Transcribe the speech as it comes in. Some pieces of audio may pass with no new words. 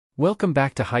Welcome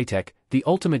back to HiTEC, the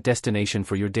ultimate destination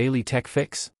for your daily tech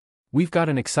fix. We've got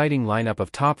an exciting lineup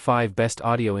of top 5 best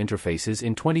audio interfaces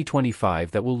in 2025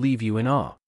 that will leave you in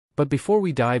awe. But before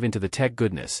we dive into the tech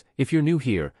goodness, if you're new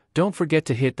here, don't forget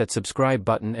to hit that subscribe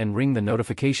button and ring the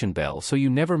notification bell so you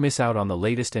never miss out on the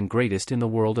latest and greatest in the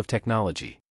world of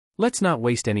technology. Let's not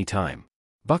waste any time.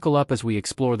 Buckle up as we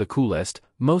explore the coolest,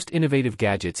 most innovative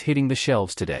gadgets hitting the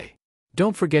shelves today.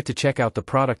 Don't forget to check out the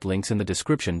product links in the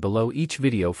description below each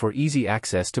video for easy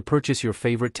access to purchase your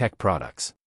favorite tech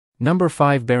products. Number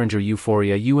 5. Behringer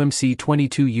U-Phoria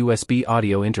UMC22 USB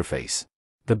Audio Interface.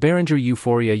 The Behringer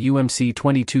U-Phoria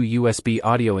UMC22 USB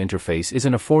audio interface is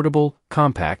an affordable,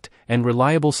 compact, and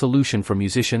reliable solution for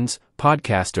musicians,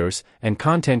 podcasters, and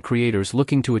content creators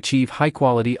looking to achieve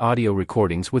high-quality audio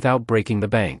recordings without breaking the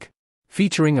bank.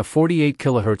 Featuring a 48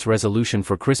 kHz resolution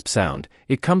for crisp sound,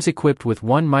 it comes equipped with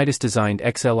one Midas-designed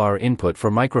XLR input for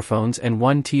microphones and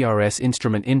one TRS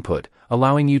instrument input,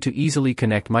 allowing you to easily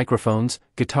connect microphones,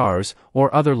 guitars,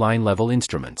 or other line-level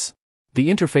instruments. The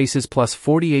interface's plus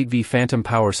 48V phantom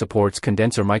power supports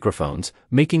condenser microphones,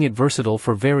 making it versatile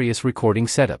for various recording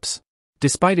setups.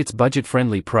 Despite its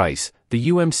budget-friendly price, the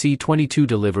UMC22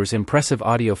 delivers impressive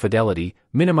audio fidelity,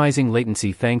 minimizing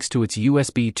latency thanks to its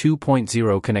USB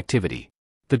 2.0 connectivity.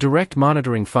 The direct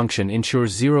monitoring function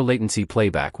ensures zero-latency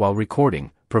playback while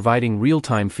recording, providing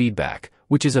real-time feedback,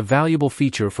 which is a valuable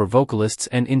feature for vocalists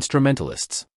and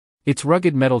instrumentalists. Its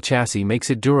rugged metal chassis makes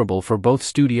it durable for both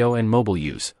studio and mobile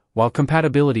use, while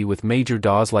compatibility with major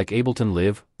DAWs like Ableton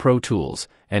Live, Pro Tools,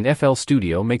 and FL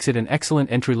Studio makes it an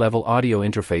excellent entry-level audio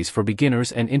interface for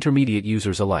beginners and intermediate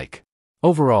users alike.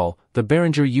 Overall, the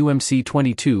Behringer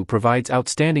UMC22 provides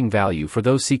outstanding value for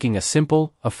those seeking a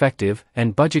simple, effective,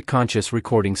 and budget-conscious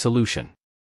recording solution.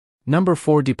 Number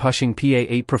 4. Depusheng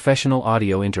PA8 Professional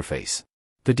Audio Interface.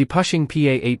 The Depusheng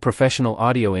PA8 Professional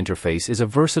Audio Interface is a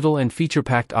versatile and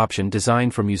feature-packed option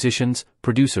designed for musicians,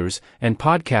 producers, and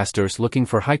podcasters looking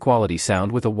for high-quality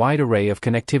sound with a wide array of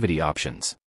connectivity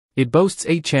options. It boasts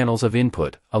 8 channels of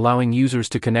input, allowing users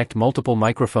to connect multiple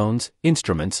microphones,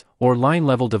 instruments, or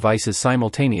line-level devices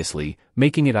simultaneously,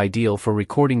 making it ideal for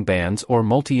recording bands or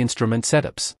multi-instrument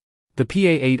setups. The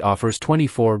PA8 offers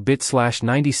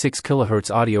 24-bit/96 kHz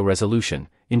audio resolution,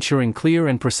 ensuring clear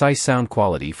and precise sound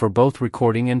quality for both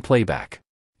recording and playback.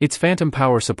 Its phantom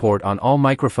power support on all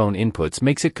microphone inputs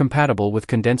makes it compatible with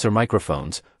condenser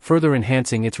microphones, further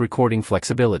enhancing its recording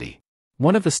flexibility.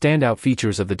 One of the standout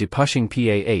features of the Depusheng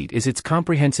PA8 is its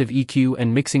comprehensive EQ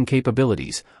and mixing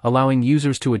capabilities, allowing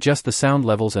users to adjust the sound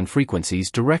levels and frequencies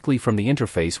directly from the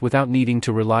interface without needing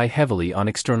to rely heavily on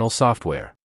external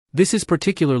software. This is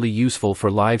particularly useful for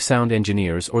live sound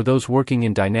engineers or those working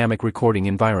in dynamic recording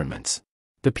environments.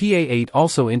 The PA8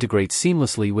 also integrates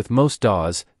seamlessly with most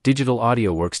DAWs, digital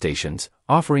audio workstations,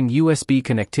 offering USB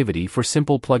connectivity for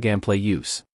simple plug-and-play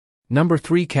use. Number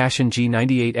 3. Kaschun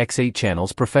G98X 8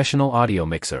 Channels Professional Audio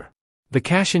Mixer. The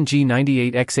Kaschun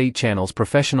G98X 8 Channels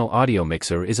Professional Audio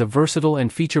Mixer is a versatile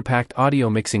and feature-packed audio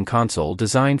mixing console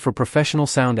designed for professional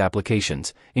sound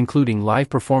applications, including live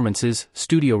performances,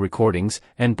 studio recordings,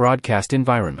 and broadcast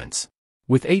environments.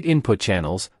 With 8 input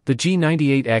channels, the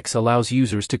G98X allows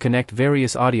users to connect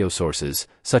various audio sources,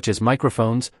 such as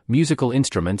microphones, musical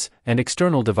instruments, and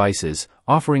external devices,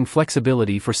 offering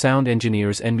flexibility for sound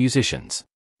engineers and musicians.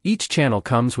 Each channel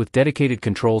comes with dedicated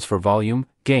controls for volume,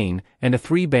 gain, and a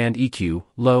 3-band EQ,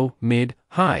 low, mid,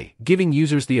 high, giving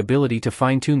users the ability to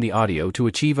fine-tune the audio to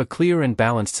achieve a clear and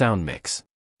balanced sound mix.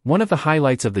 One of the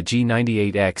highlights of the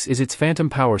G98X is its phantom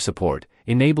power support,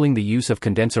 enabling the use of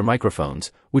condenser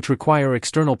microphones, which require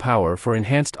external power for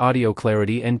enhanced audio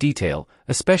clarity and detail,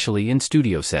 especially in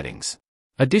studio settings.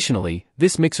 Additionally,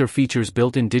 this mixer features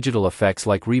built-in digital effects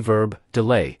like reverb,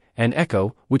 delay, and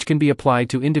echo, which can be applied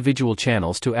to individual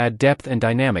channels to add depth and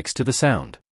dynamics to the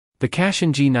sound. The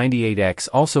Kaschun G98X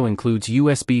also includes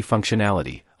USB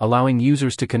functionality, allowing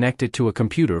users to connect it to a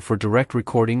computer for direct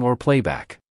recording or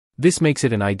playback. This makes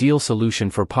it an ideal solution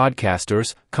for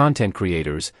podcasters, content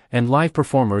creators, and live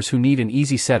performers who need an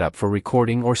easy setup for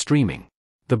recording or streaming.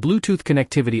 The Bluetooth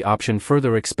connectivity option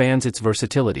further expands its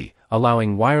versatility,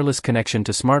 allowing wireless connection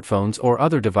to smartphones or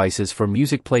other devices for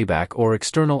music playback or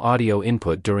external audio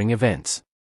input during events.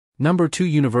 Number 2.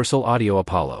 Universal Audio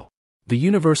Apollo. The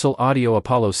Universal Audio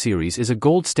Apollo series is a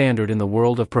gold standard in the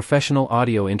world of professional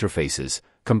audio interfaces,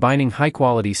 combining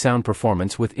high-quality sound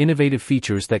performance with innovative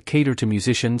features that cater to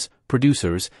musicians,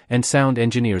 producers, and sound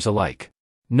engineers alike.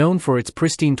 Known for its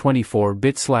pristine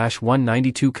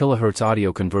 24-bit/192 kHz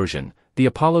audio conversion, the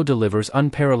Apollo delivers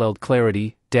unparalleled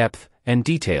clarity, depth, and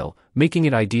detail, making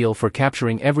it ideal for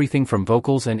capturing everything from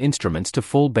vocals and instruments to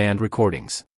full band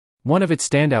recordings. One of its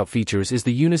standout features is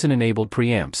the unison-enabled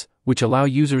preamps, which allow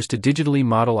users to digitally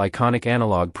model iconic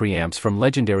analog preamps from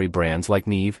legendary brands like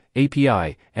Neve,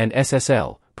 API, and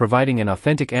SSL, providing an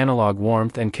authentic analog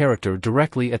warmth and character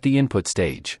directly at the input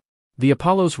stage. The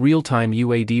Apollo's real-time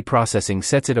UAD processing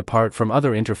sets it apart from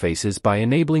other interfaces by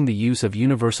enabling the use of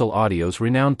Universal Audio's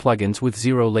renowned plugins with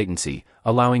zero latency,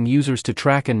 allowing users to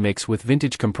track and mix with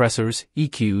vintage compressors,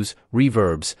 EQs,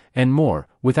 reverbs, and more,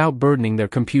 without burdening their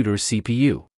computer's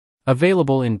CPU.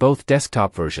 Available in both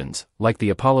desktop versions, like the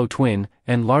Apollo Twin,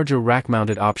 and larger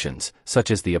rack-mounted options,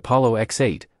 such as the Apollo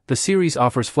X8, the series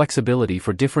offers flexibility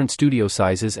for different studio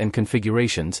sizes and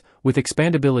configurations, with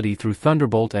expandability through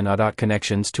Thunderbolt and ADAT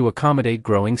connections to accommodate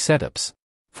growing setups.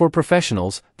 For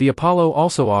professionals, the Apollo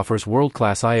also offers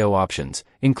world-class I/O options,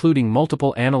 including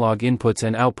multiple analog inputs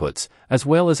and outputs, as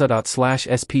well as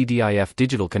ADAT/SPDIF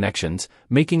digital connections,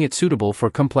 making it suitable for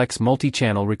complex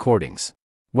multi-channel recordings.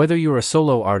 Whether you're a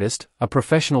solo artist, a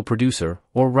professional producer,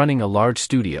 or running a large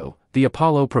studio, the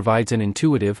Apollo provides an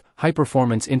intuitive,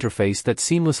 high-performance interface that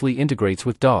seamlessly integrates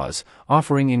with DAWs,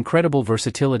 offering incredible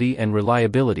versatility and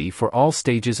reliability for all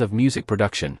stages of music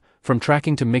production, from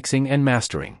tracking to mixing and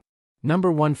mastering.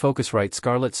 Number 1. Focusrite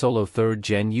Scarlett Solo 3rd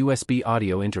Gen USB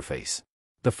Audio Interface.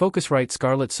 The Focusrite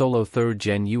Scarlett Solo 3rd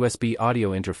Gen USB audio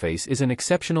interface is an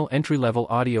exceptional entry-level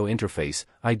audio interface,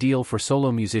 ideal for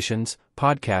solo musicians,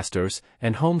 podcasters,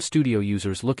 and home studio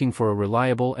users looking for a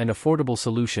reliable and affordable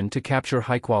solution to capture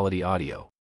high-quality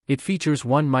audio. It features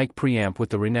one mic preamp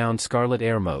with the renowned Scarlett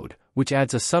Air mode, which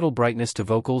adds a subtle brightness to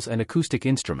vocals and acoustic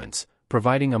instruments,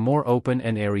 providing a more open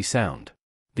and airy sound.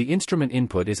 The instrument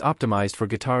input is optimized for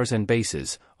guitars and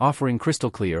basses, offering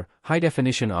crystal-clear,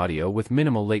 high-definition audio with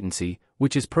minimal latency,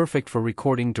 which is perfect for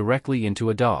recording directly into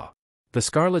a DAW. The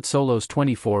Scarlett Solo's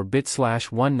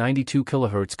 24-bit/192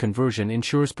 kHz conversion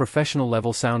ensures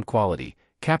professional-level sound quality,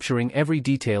 capturing every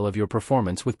detail of your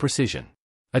performance with precision.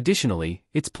 Additionally,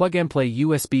 its plug-and-play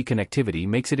USB connectivity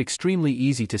makes it extremely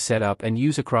easy to set up and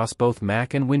use across both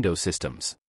Mac and Windows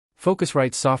systems.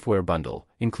 Focusrite's software bundle,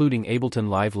 including Ableton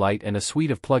Live Lite and a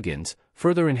suite of plugins,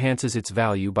 further enhances its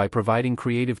value by providing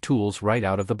creative tools right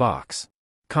out of the box.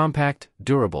 Compact,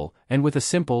 durable, and with a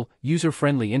simple,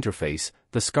 user-friendly interface,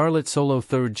 the Scarlett Solo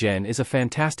 3rd Gen is a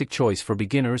fantastic choice for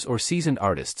beginners or seasoned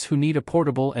artists who need a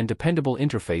portable and dependable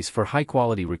interface for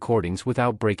high-quality recordings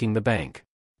without breaking the bank.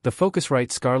 The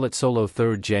Focusrite Scarlett Solo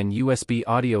 3rd Gen USB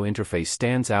audio interface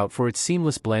stands out for its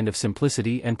seamless blend of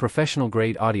simplicity and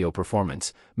professional-grade audio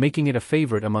performance, making it a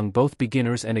favorite among both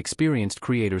beginners and experienced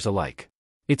creators alike.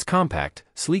 Its compact,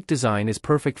 sleek design is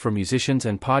perfect for musicians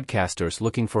and podcasters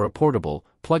looking for a portable,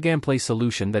 plug-and-play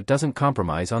solution that doesn't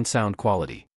compromise on sound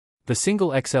quality. The single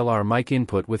XLR mic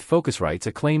input with Focusrite's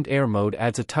acclaimed Air mode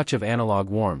adds a touch of analog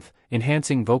warmth,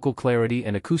 enhancing vocal clarity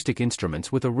and acoustic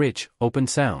instruments with a rich, open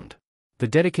sound. The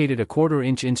dedicated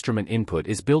 1/4-inch instrument input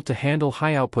is built to handle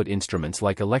high-output instruments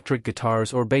like electric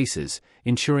guitars or basses,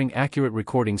 ensuring accurate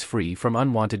recordings free from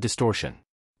unwanted distortion.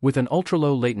 With an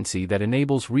ultra-low latency that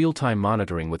enables real-time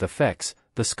monitoring with effects,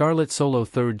 the Scarlett Solo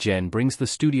 3rd Gen brings the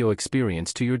studio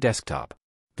experience to your desktop.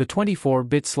 The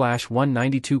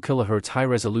 24-bit/192 kHz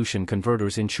high-resolution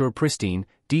converters ensure pristine,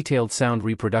 detailed sound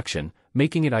reproduction,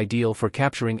 making it ideal for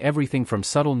capturing everything from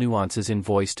subtle nuances in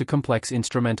voice to complex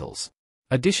instrumentals.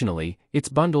 Additionally, it's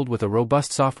bundled with a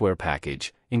robust software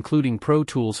package, including Pro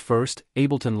Tools First,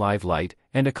 Ableton Live Lite,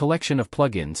 and a collection of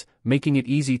plugins, making it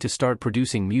easy to start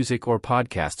producing music or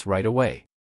podcasts right away.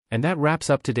 And that wraps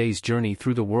up today's journey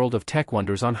through the world of tech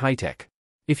wonders on HiTEC.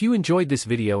 If you enjoyed this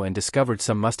video and discovered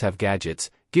some must-have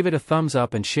gadgets, give it a thumbs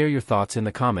up and share your thoughts in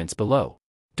the comments below.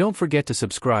 Don't forget to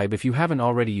subscribe if you haven't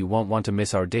already. You won't want to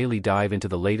miss our daily dive into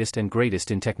the latest and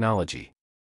greatest in technology.